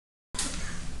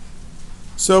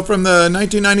So from the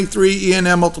 1993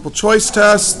 E&M multiple choice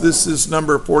test, this is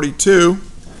number 42,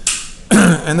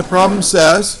 and the problem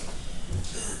says,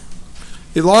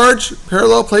 a large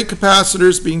parallel plate capacitor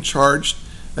is being charged,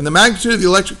 and the magnitude of the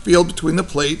electric field between the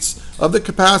plates of the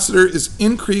capacitor is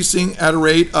increasing at a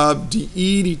rate of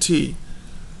dE dt.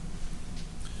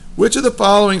 Which of the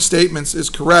following statements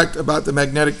is correct about the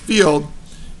magnetic field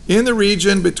in the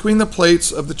region between the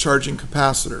plates of the charging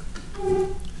capacitor?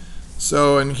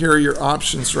 So, and here are your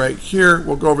options right here.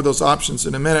 We'll go over those options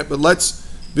in a minute, but let's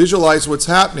visualize what's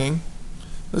happening.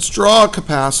 Let's draw a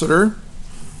capacitor.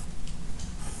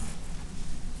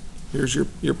 Here's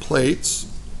your plates.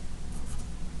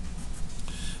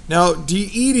 Now,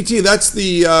 dE dt, that's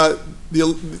the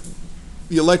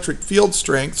electric field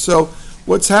strength. So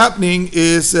what's happening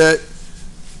is that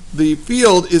the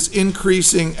field is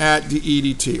increasing at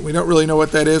dE dt. We don't really know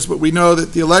what that is, but we know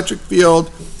that the electric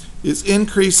field is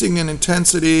increasing in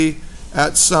intensity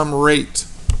at some rate.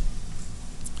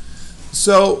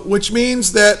 So, which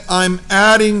means that I'm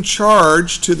adding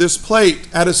charge to this plate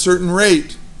at a certain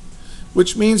rate,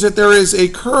 which means that there is a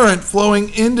current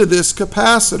flowing into this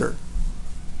capacitor.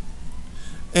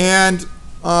 And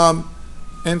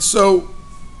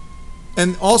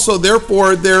also,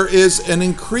 therefore, there is an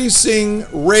increasing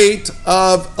rate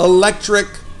of electric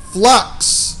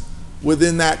flux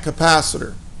within that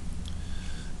capacitor.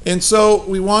 And so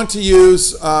we want to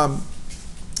use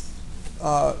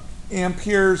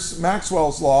Ampere's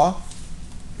Maxwell's law,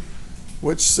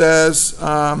 which says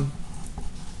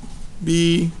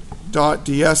B dot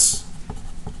ds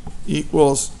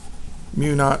equals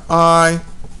mu naught I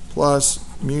plus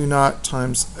mu naught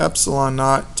times epsilon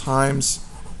naught times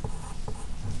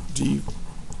d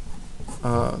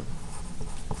phi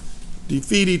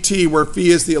dt, where phi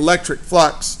is the electric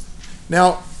flux.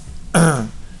 Now,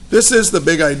 this is the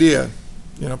big idea.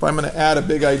 You know, if I'm going to add a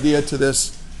big idea to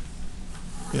this,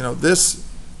 you know, the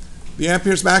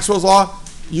Ampere's Maxwell's law,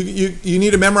 you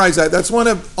need to memorize that. That's one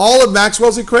of all of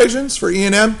Maxwell's equations for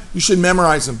E&M. You should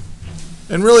memorize them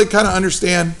and really kind of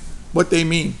understand what they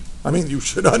mean. I mean, you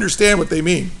should understand what they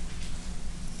mean.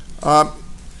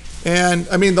 And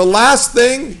I mean, the last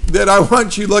thing that I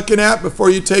want you looking at before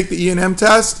you take the E&M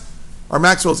test are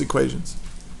Maxwell's equations.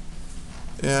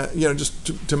 You know,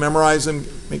 just to memorize them,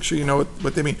 make sure you know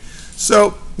what they mean.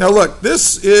 So now look,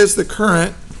 this is the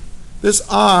current. This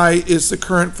I is the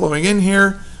current flowing in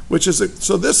here, which is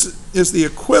so this is the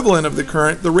equivalent of the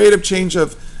current, the rate of change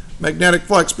of magnetic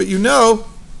flux. But you know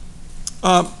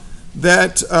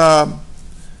that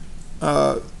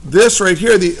this right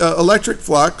here, the electric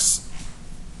flux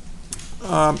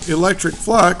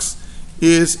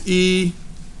is E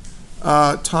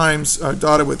times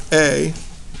dotted with A.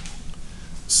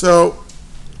 So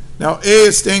now A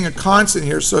is staying a constant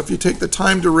here, so if you take the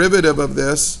time derivative of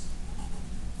this,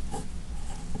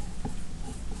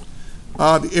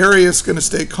 the area is going to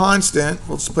stay constant.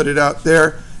 Let's put it out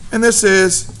there. And this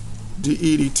is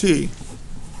dE dt.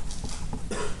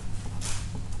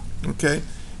 Okay?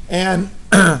 And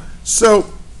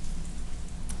so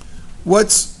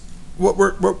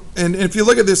and if you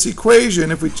look at this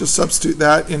equation, if we just substitute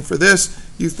that in for this,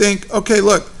 you think, okay,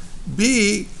 look,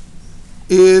 B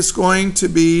is going to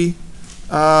be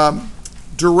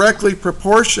directly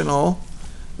proportional,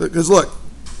 because look,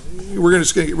 we're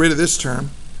just going to get rid of this term.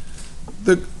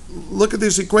 Look at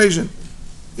this equation.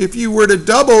 If you were to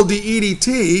double dE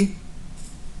dt,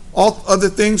 all other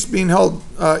things being held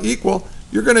equal,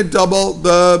 you're going to double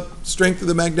the strength of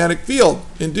the magnetic field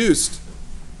induced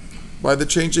by the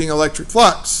changing electric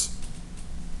flux.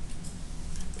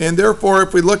 And therefore,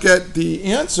 if we look at the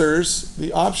answers,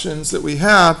 the options that we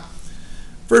have,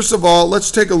 first of all, let's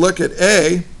take a look at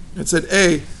A. It said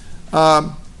A,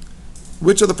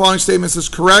 which of the following statements is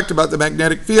correct about the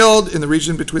magnetic field in the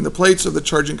region between the plates of the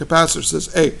charging capacitor? It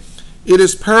says A, it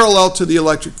is parallel to the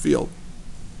electric field.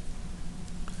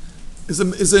 Is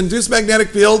the induced magnetic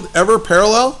field ever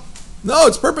parallel? No,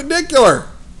 it's perpendicular.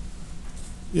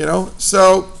 You know,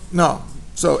 so no.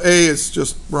 So A is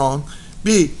just wrong.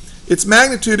 B, its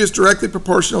magnitude is directly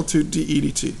proportional to dE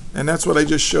dt. And that's what I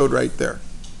just showed right there.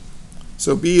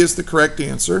 So B is the correct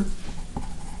answer.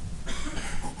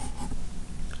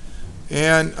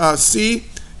 And C,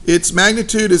 its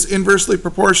magnitude is inversely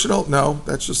proportional. No,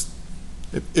 that's just,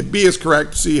 if B is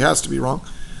correct, C has to be wrong.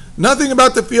 Nothing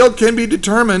about the field can be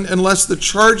determined unless the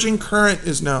charging current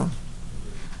is known.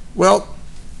 Well,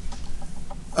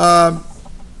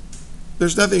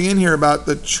 there's nothing in here about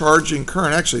the charging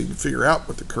current. Actually, you can figure out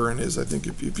what the current is. I think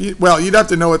if you well, you'd have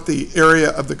to know what the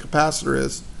area of the capacitor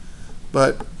is,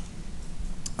 but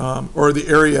or the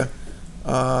area,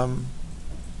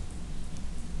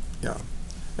 yeah.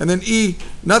 And then E,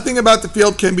 nothing about the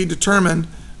field can be determined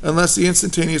unless the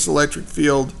instantaneous electric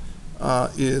field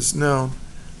is known.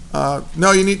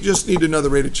 No, you just need to know the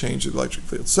rate of change of the electric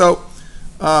field. So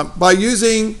by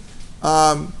using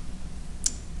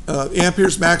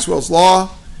Ampere's Maxwell's law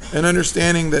and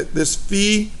understanding that this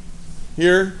phi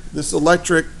here, this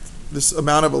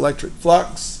amount of electric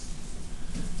flux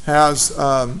has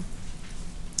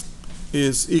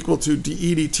is equal to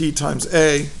dE dt times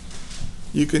A,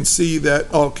 you can see that,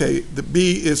 okay, the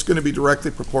B is going to be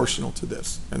directly proportional to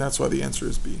this, and that's why the answer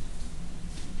is B.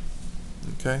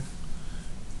 Okay?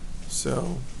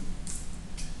 So,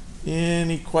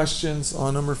 any questions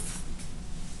on number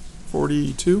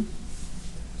 42? Does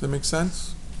that make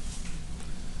sense?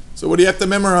 So what do you have to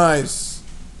memorize?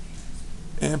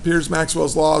 Ampere's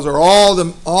Maxwell's laws are all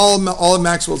of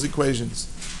Maxwell's equations.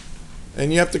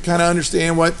 And you have to kind of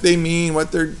understand what they mean,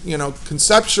 what they're,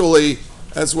 conceptually,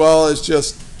 as well as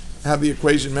just have the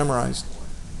equation memorized.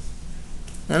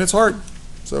 And it's hard.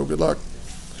 So good luck.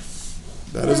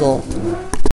 That is all.